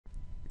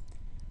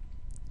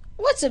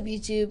What's up,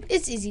 YouTube?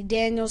 It's Easy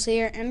Daniels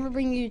here, and we're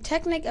bringing you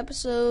Technic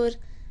episode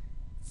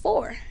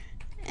 4.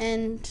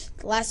 And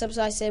the last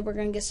episode I said we're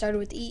going to get started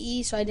with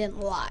EE, so I didn't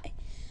lie.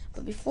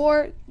 But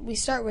before we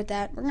start with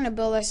that, we're going to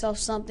build ourselves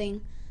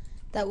something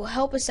that will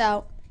help us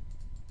out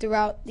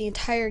throughout the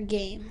entire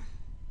game.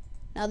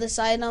 Now this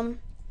item,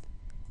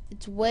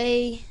 it's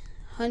way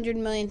 100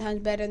 million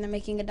times better than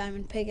making a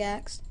diamond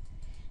pickaxe.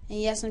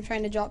 And yes, I'm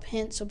trying to drop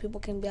hints so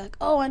people can be like,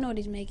 oh, I know what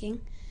he's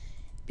making.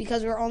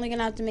 Because we're only going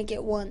to have to make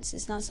it once.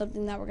 It's not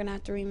something that we're going to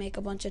have to remake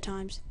a bunch of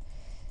times.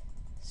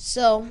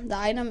 So, the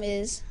item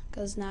is,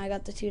 because now I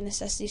got the 2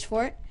 necessities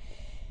for it,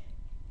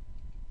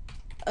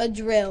 a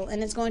drill.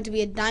 And it's going to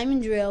be a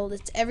diamond drill.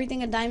 It's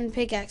everything a diamond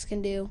pickaxe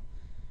can do.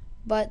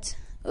 But,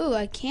 ooh,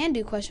 I can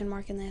do question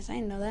mark in this. I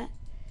didn't know that.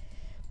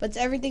 But it's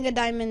everything a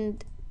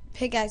diamond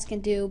pickaxe can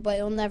do, but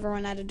it'll never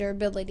run out of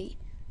durability.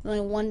 There's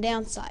only one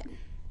downside.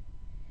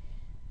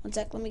 One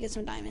sec, let me get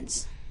some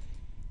diamonds.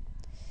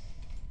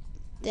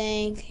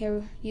 Dang,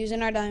 here,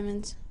 using our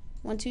diamonds.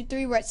 1, 2,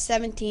 3, we're at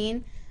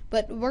 17.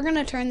 But we're going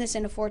to turn this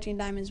into 14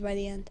 diamonds by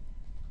the end.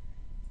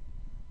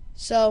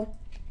 So,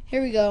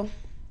 here we go.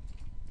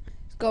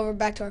 Let's go over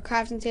back to our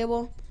crafting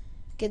table.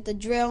 Get the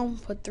drill,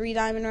 put 3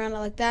 diamond around it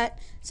like that.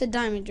 It's a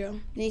diamond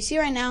drill. And you see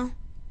right now,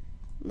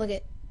 look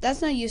at,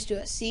 that's no use to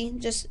it. See,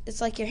 just,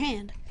 it's like your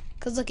hand.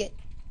 Because look at,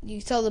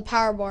 you tell the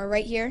power bar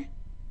right here.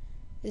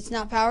 It's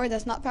not powered,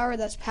 that's not powered,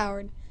 that's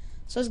powered.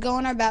 So let's go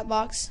in our bat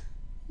box.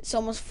 It's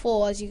almost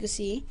full, as you can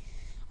see,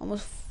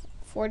 almost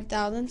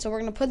 40,000. So we're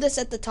going to put this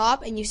at the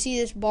top, and you see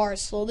this bar is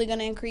slowly going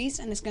to increase,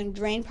 and it's going to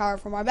drain power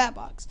from our bat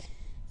box.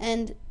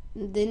 And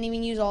didn't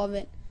even use all of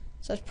it.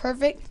 So it's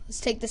perfect. Let's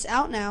take this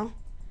out now.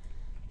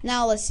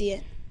 Now let's see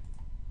it.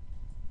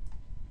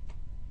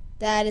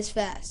 That is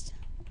fast.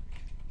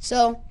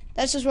 So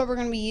that's just what we're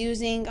going to be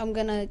using. I'm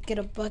going to get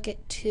a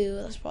bucket too.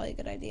 That's probably a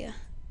good idea.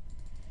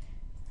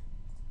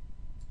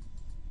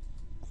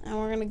 And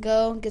we're going to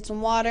go get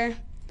some water.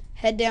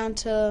 Head down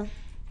to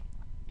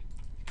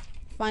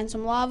find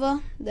some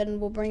lava, then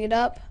we'll bring it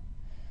up.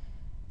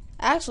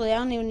 Actually, I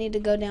don't even need to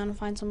go down and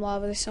find some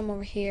lava. There's some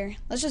over here.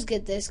 Let's just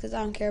get this because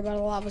I don't care about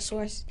a lava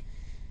source.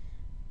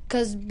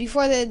 Because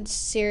before the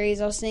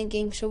series, I was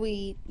thinking, should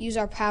we use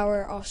our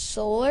power off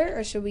solar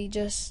or should we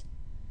just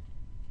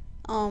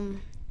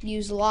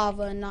use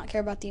lava and not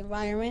care about the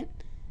environment?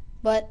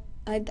 But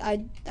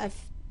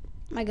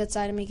my good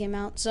side of me came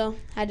out, so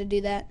I had to do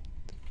that.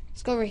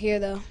 Let's go over here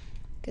though.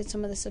 Get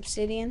some of this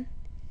obsidian.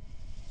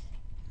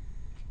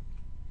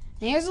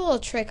 And here's a little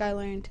trick I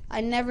learned. I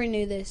never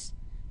knew this.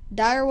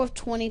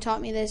 Direwolf20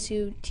 taught me this,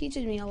 who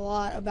teaches me a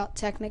lot about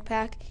Technic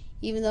Pack,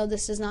 even though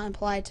this does not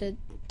apply to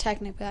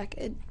Technic Pack.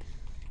 It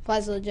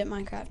applies to legit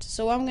Minecraft.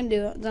 So what I'm going to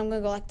do is I'm going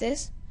to go like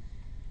this.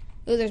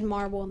 Ooh, there's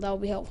marble. That will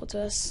be helpful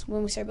to us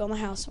when we start building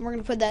the house. And we're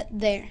going to put that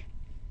there.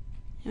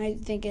 And I'm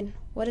thinking,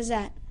 what is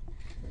that?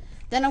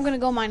 Then I'm going to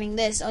go mining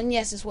this. And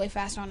yes, it's way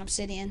faster on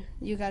obsidian.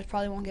 You guys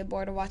probably won't get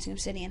bored of watching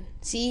obsidian.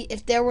 See,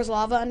 if there was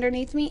lava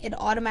underneath me, it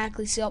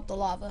automatically seal up the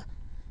lava.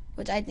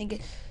 Which I think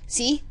it...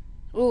 See?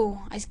 Ooh,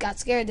 I got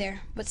scared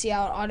there. But see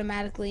how it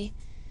automatically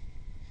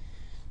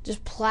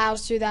just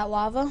plows through that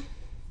lava?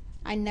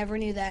 I never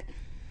knew that.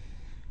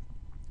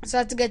 So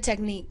that's a good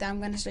technique that I'm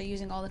going to start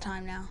using all the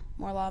time now.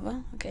 More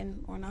lava. Okay,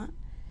 or not.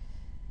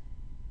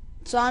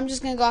 So I'm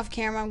just going to go off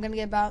camera. I'm going to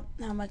get about,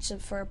 how much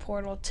for a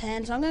portal?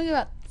 10. So I'm going to get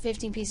about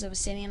 15 pieces of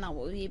obsidian. I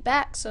will be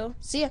back. So,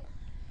 see ya.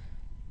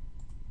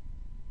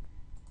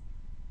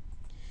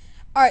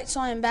 Alright,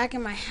 so I'm back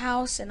in my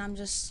house. And I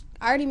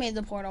already made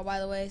the portal, by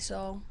the way.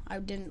 So I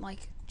didn't,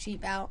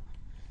 cheap out.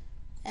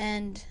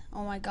 And,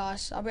 oh my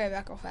gosh. I'll be right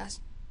back real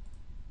fast.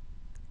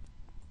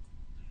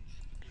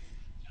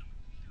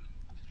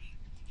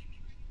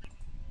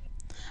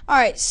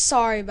 Alright,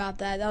 sorry about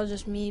that. That was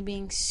just me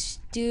being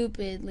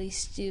stupidly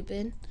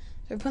stupid.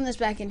 So we're putting this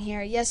back in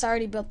here. Yes, I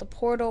already built the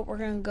portal. We're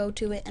going to go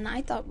to it. And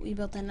I thought we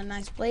built it in a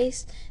nice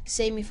place.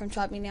 Save me from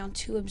chopping down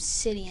 2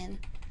 obsidian.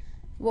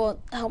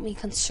 Well, help me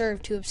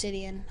conserve 2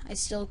 obsidian. I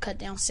still cut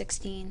down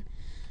 16.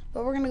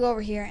 But we're going to go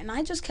over here. And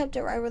I just kept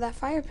it right where that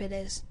fire pit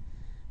is.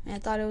 And I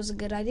thought it was a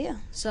good idea.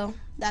 So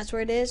that's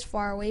where it is.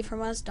 Far away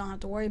from us. Don't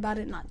have to worry about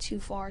it. Not too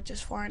far.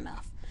 Just far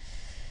enough.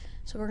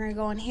 So we're going to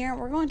go in here.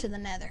 We're going to the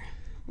nether.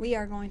 We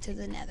are going to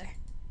the nether.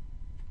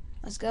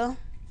 Let's go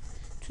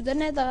to the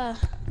nether.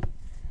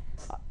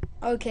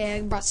 Okay,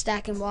 I brought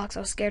stacking blocks. I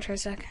was scared for a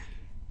second.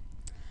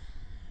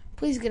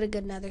 Please get a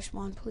good nether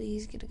spawn.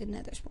 Please get a good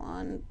nether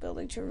spawn.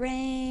 Building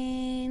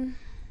terrain.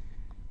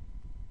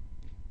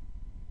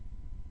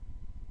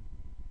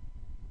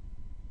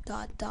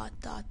 Dot, dot,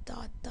 dot,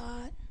 dot,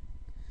 dot.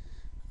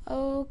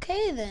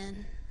 Okay,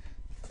 then.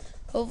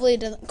 Hopefully it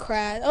doesn't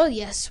crash. Oh,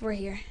 yes, we're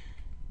here.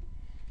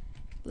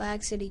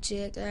 Lag City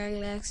chick,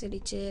 lag City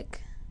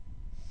chick.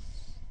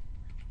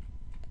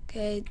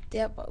 Okay,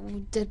 yep,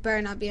 this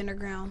better not be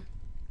underground.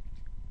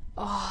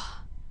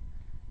 Oh,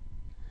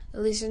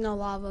 at least there's no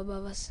lava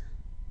above us.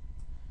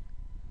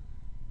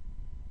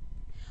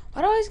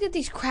 Why do I always get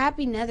these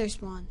crappy nether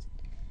spawns?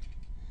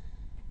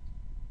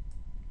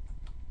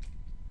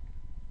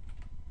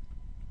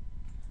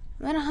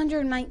 I'm at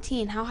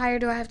 119. How higher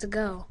do I have to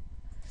go?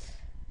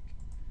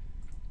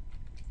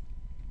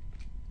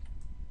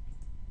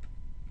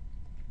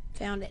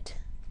 Found it.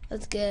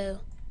 Let's go.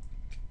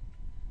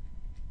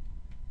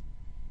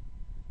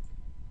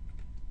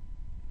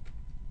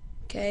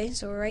 Okay,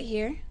 so we're right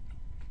here.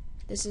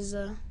 This is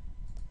a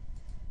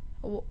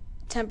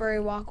temporary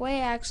walkway.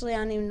 Actually, I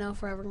don't even know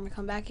if we're ever going to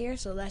come back here,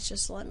 so that's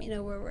just to let me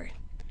know where we're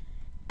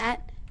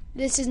at.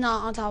 This is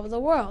not on top of the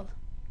world.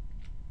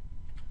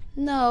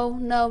 No,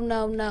 no,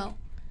 no, no.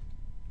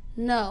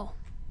 No.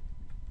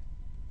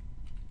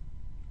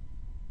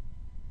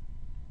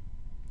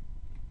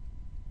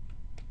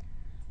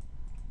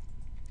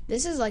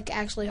 This is like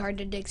actually hard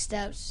to dig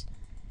steps.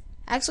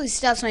 Actually,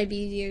 steps might be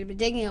easier, but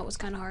digging it was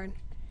kind of hard.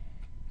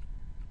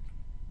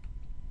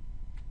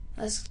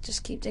 Let's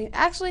just keep digging.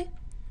 Actually,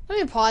 let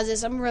me pause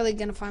this. I'm really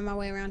going to find my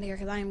way around here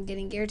because I am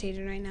getting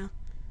irritated right now.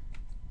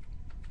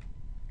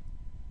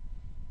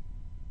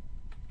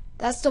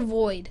 That's the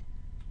void.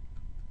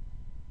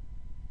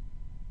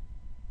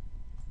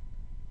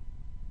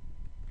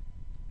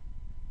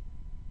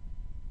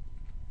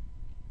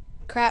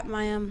 Crap,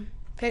 my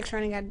pick's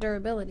running out of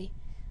durability.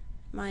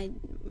 My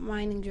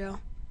mining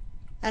drill.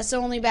 That's the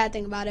only bad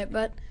thing about it,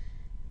 but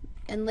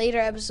in later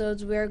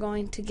episodes we're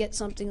going to get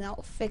something that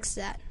will fix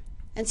that.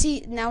 And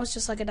see, now it's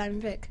just like a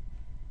diamond pick.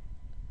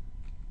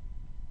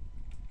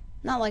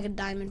 Not like a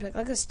diamond pick,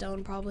 like a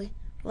stone probably.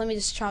 Let me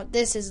just chop.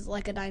 This is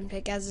like a diamond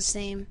pick, has the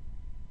same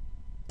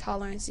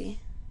tolerancy,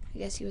 I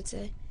guess you would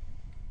say.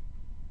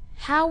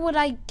 How would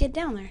I get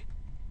down there?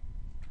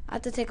 I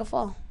have to take a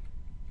fall.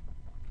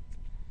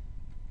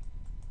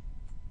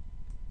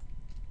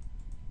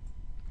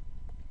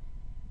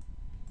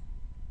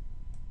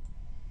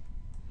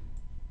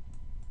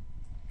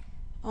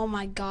 Oh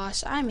my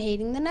gosh, I'm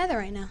hating the nether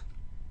right now.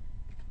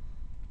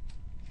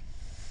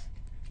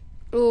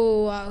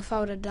 Oh, if I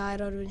would have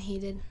died, I would have been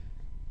heated.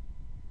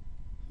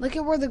 Look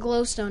at where the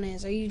glowstone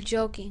is. Are you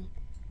joking?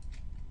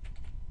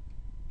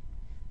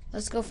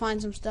 Let's go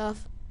find some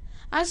stuff.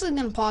 I'm actually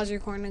going to pause the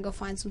recording and go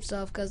find some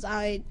stuff because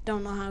I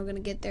don't know how I'm going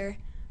to get there.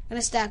 I'm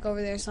going to stack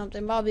over there or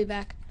something, but I'll be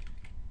back.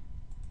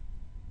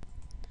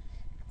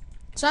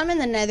 So I'm in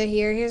the nether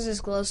here. Here's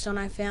this glowstone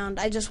I found.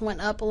 I just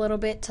went up a little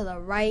bit to the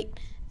right,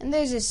 and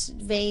there's this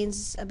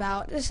veins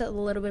about just a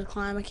little bit of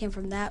climb. I came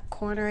from that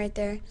corner right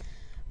there.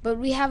 But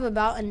we have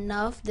about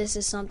enough. This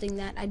is something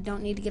that I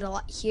don't need to get a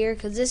lot here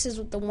because this is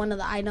one of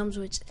the items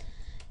which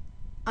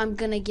I'm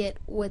going to get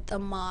with a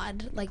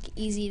mod, like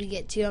easy to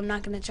get to. I'm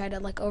not going to try to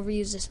like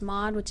overuse this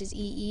mod, which is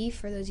EE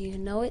for those of you who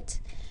know it.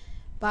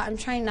 But I'm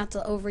trying not to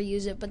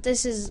overuse it. But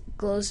this is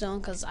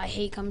glowstone because I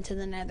hate coming to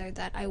the nether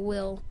that I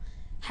will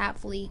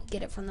happily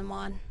get it from the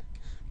mod.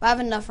 But I have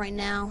enough right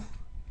now.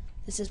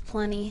 This is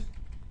plenty.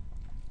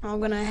 I'm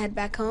going to head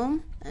back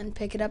home and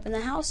pick it up in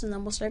the house and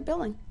then we'll start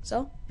building.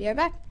 So, be right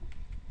back.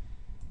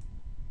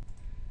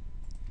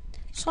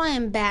 So I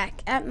am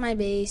back at my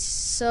base.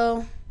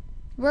 So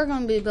we're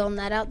going to be building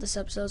that out this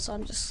episode.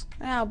 So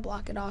I'll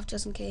block it off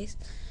just in case.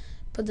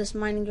 Put this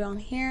mining drill in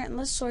here and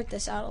let's sort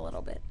this out a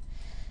little bit.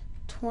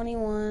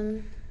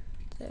 21.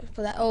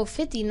 Put that. Oh,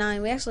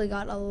 59. We actually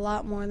got a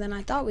lot more than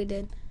I thought we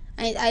did.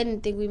 I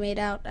didn't think we made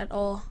out at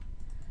all.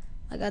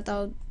 Like I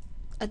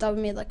thought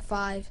we made like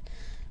 5.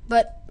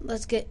 But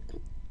let's get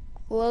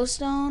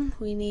glowstone.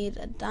 We need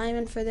a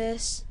diamond for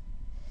this.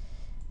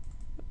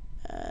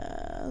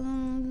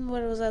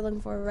 What was I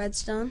looking for?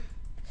 Redstone.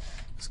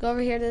 Let's go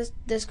over here to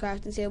this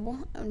crafting table.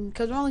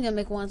 Because we're only going to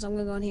make one, so I'm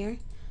going to go in here.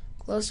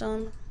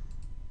 Glowstone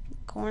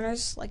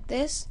corners like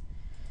this.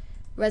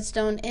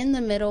 Redstone in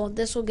the middle.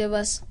 This will give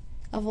us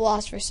a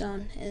philosopher's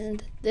stone.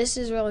 And this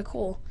is really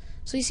cool.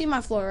 So you see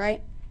my floor,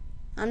 right?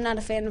 I'm not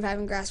a fan of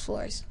having grass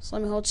floors. So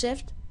let me hold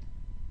shift.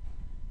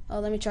 Oh,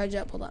 let me charge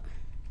up. Hold up.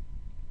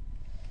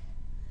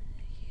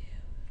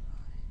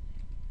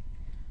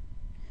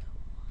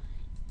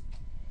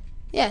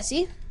 Yeah,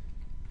 see?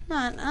 We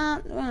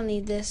don't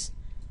need this.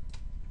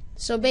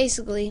 So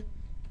basically,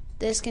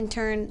 this can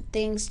turn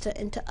things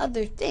into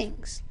other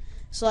things.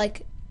 So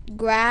like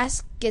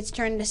grass gets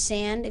turned into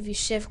sand. If you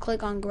shift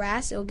click on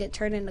grass, it will get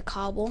turned into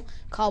cobble.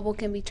 Cobble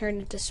can be turned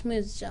into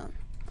smooth stone.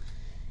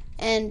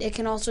 And it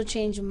can also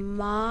change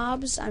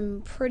mobs,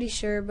 I'm pretty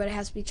sure, but it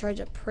has to be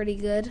charged up pretty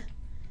good.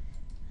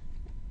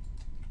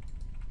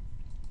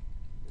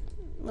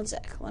 One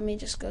sec, let me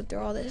just go through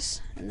all this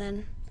and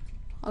then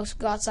I'll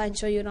go outside and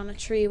show you it on a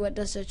tree. What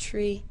does a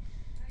tree?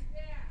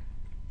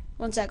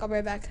 One sec, I'll be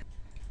right back.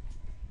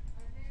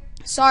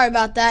 Sorry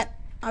about that.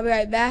 I'll be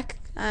right back.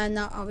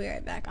 No, I'll be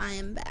right back. I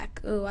am back.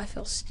 Ooh, I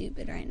feel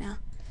stupid right now.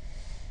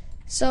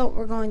 So,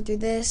 we're going through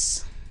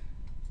this.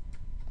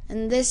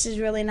 And this is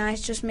really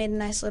nice. Just made a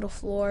nice little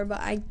floor, but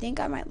I think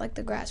I might like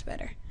the grass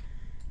better.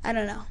 I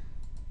don't know.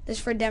 This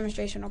is for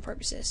demonstrational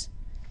purposes.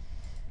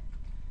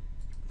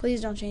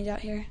 Please don't change out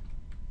here.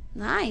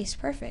 Nice,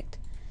 perfect.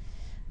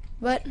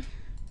 But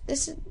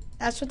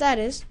that's what that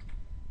is.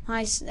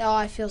 Nice. Oh,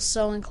 I feel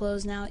so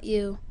enclosed now.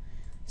 Ew.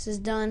 This is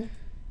done.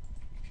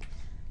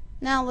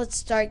 Now let's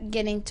start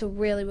getting to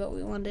really what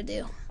we want to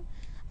do.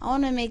 I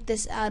want to make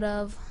this out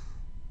of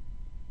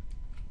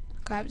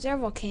Crap, is there a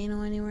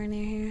volcano anywhere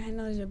near here? I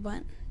know there's a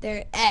button.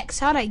 There, X.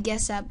 How'd I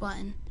guess that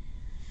button?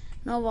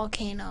 No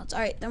volcanoes.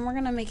 Alright, then we're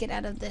gonna make it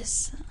out of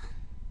this.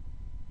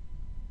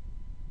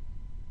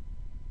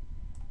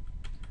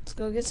 Let's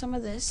go get some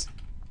of this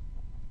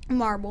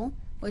marble,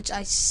 which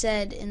I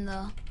said in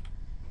the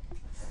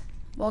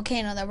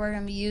volcano that we're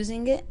gonna be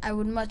using it. I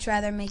would much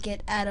rather make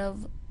it out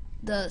of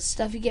the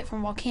stuff you get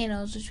from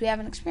volcanoes, which we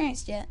haven't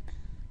experienced yet,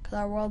 because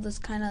our world is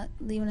kind of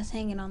leaving us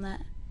hanging on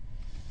that.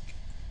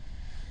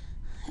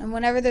 And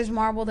whenever there's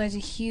marble, there's a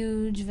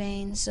huge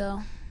vein,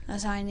 so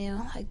that's how I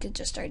knew I could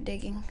just start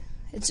digging.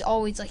 It's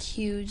always like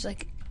huge,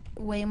 like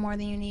way more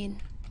than you need.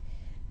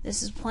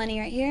 This is plenty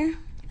right here.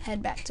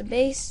 Head back to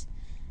base,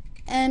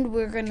 and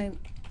we're gonna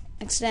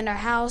extend our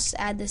house,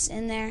 add this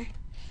in there.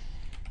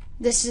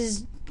 This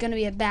is gonna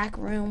be a back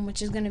room,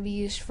 which is gonna be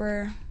used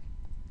for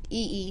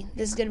EE.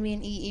 This is gonna be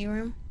an EE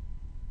room.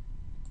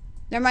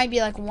 There might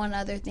be like one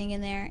other thing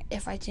in there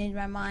if I change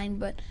my mind,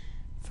 but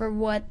for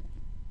what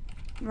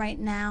right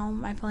now,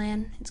 my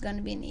plan, it's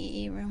gonna be an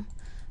EE room.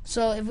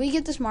 So if we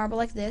get this marble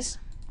like this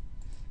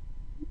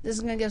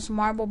is gonna give us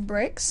marble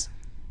bricks.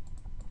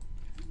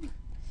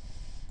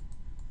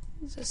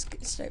 Let's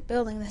just start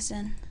building this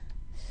in.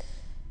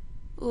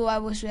 Ooh, I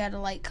wish we had a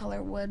light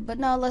color wood, but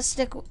no, let's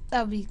stick.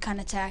 That would be kind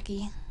of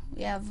tacky.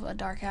 We have a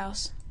dark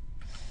house.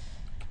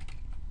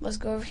 Let's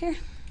go over here.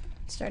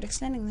 Start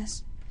extending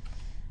this.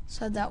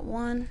 So add that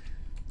one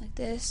like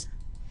this.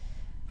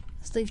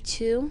 Let's leave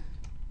 2.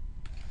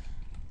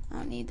 I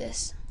don't need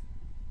this.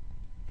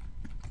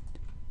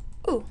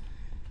 Ooh.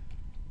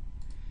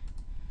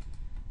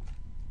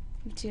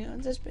 2.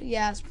 This,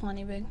 yeah, it's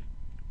plenty big.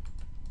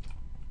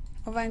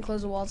 If I can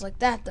close the walls like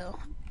that, though.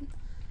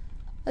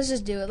 Let's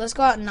just do it. Let's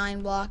go out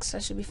 9 blocks.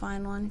 That should be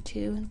fine. 1,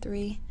 2,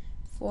 3,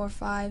 4,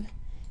 5,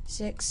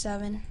 6,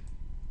 7,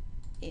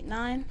 8,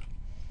 9.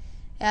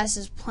 Yeah, this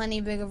is plenty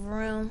big of a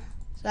room.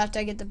 So after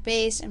I get the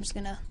base, I'm just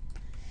going to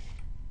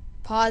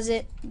pause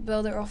it,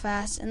 build it real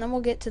fast, and then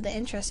we'll get to the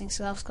interesting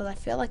stuff, because I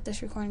feel like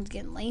this recording is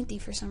getting lengthy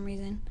for some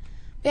reason.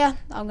 But yeah,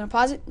 I'm going to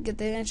pause it and get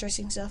the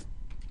interesting stuff.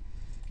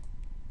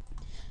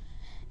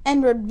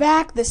 And we're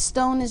back. The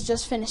stone is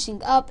just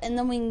finishing up, and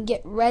then we can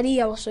get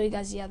ready. I will show you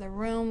guys the other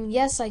room.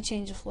 Yes, I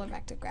changed the floor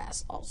back to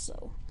grass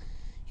also.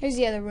 Here's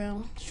the other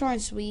room. Short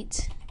and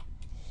sweet.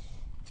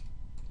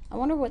 I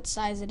wonder what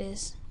size it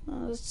is.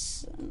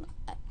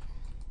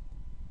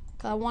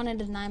 I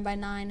wanted a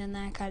 9x9, and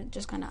then I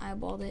just kind of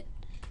eyeballed it.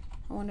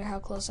 I wonder how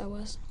close I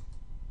was.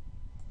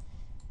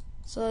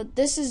 So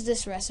this is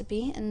this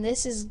recipe, and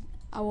this is,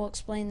 I will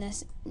explain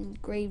this in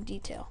grave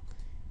detail.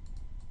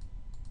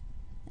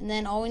 And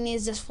then all we need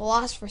is this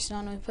Philosopher's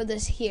Stone, and we put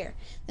this here.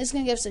 This is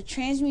going to give us a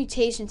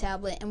transmutation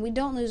tablet, and we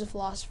don't lose a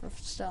Philosopher's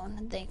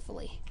Stone,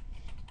 thankfully.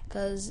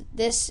 Because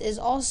this is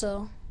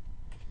also,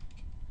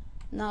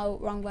 no,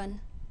 wrong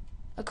button,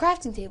 a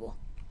crafting table.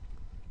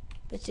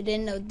 But you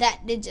didn't know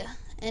that, did you?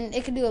 And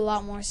it can do a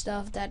lot more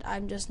stuff that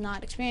I'm just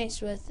not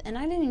experienced with. And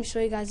I didn't even show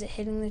you guys it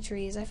hitting the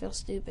trees. I feel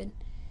stupid.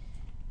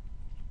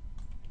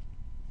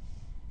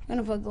 I'm going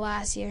to put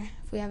glass here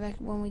if we have,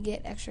 when we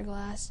get extra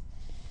glass.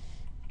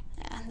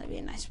 Yeah, that'd be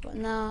a nice spot.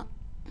 No,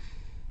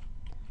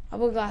 I'll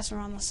put glass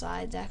around the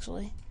sides,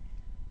 actually.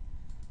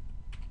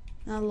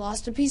 Now I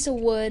lost a piece of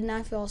wood, and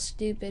I feel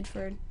stupid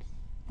for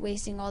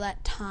wasting all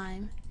that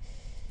time.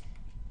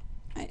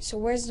 Alright, so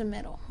where's the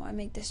middle? Well, I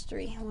make this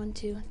 3. 1,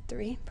 2,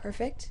 3.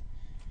 Perfect.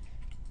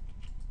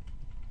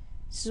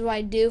 This is what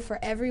I do for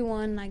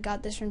everyone. I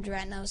got this from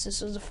Dratnos. This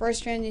was the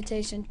first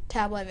transmutation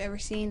tablet I've ever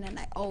seen, and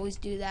I always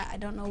do that. I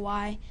don't know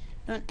why.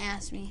 Don't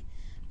ask me.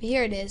 But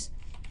here it is.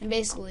 And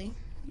basically,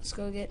 let's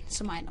go get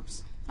some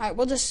items. Alright,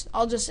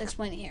 I'll just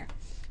explain it here.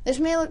 This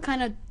may look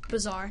kind of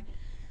bizarre,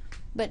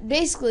 but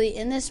basically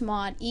in this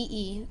mod,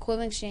 EE,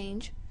 Equivalent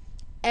Exchange,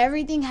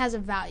 everything has a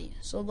value.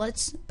 So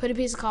let's put a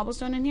piece of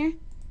cobblestone in here.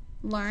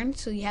 Learn.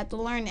 So you have to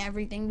learn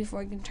everything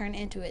before you can turn it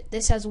into it.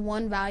 This has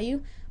 1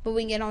 value, but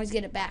we can always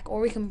get it back.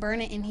 Or we can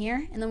burn it in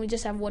here, and then we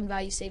just have 1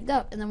 value saved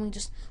up, and then we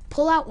just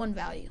pull out 1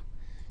 value.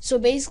 So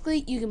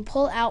basically, you can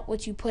pull out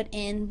what you put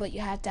in, but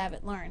you have to have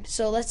it learned.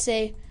 So let's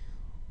say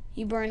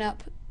you burn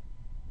up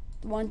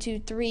 1, 2,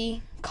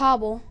 3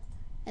 cobble,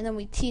 and then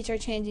we teach our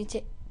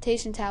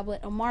transmutation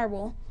tablet a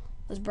marble.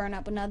 Let's burn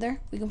up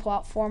another. We can pull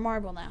out 4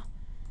 marble now.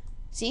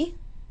 See?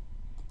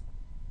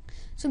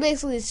 So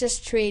basically, it's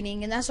just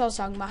trading, and that's what I was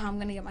talking about, how I'm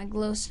going to get my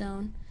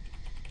glowstone.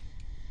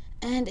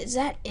 And is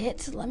that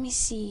it? Let me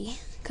see.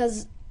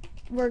 Because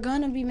we're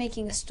going to be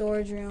making a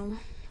storage room.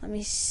 Let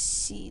me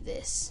see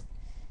this.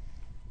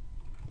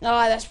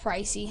 Oh, that's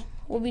pricey.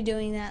 We'll be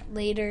doing that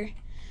later.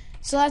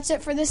 So that's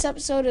it for this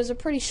episode. It was a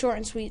pretty short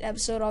and sweet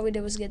episode. All we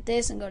did was get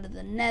this and go to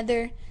the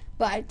Nether.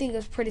 But I think it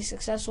was pretty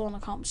successful and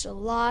accomplished a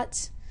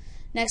lot.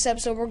 Next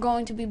episode, we're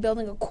going to be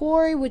building a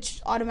quarry,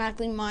 which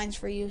automatically mines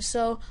for you.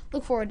 So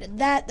look forward to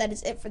that. That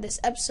is it for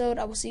this episode.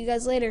 I will see you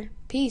guys later.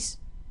 Peace.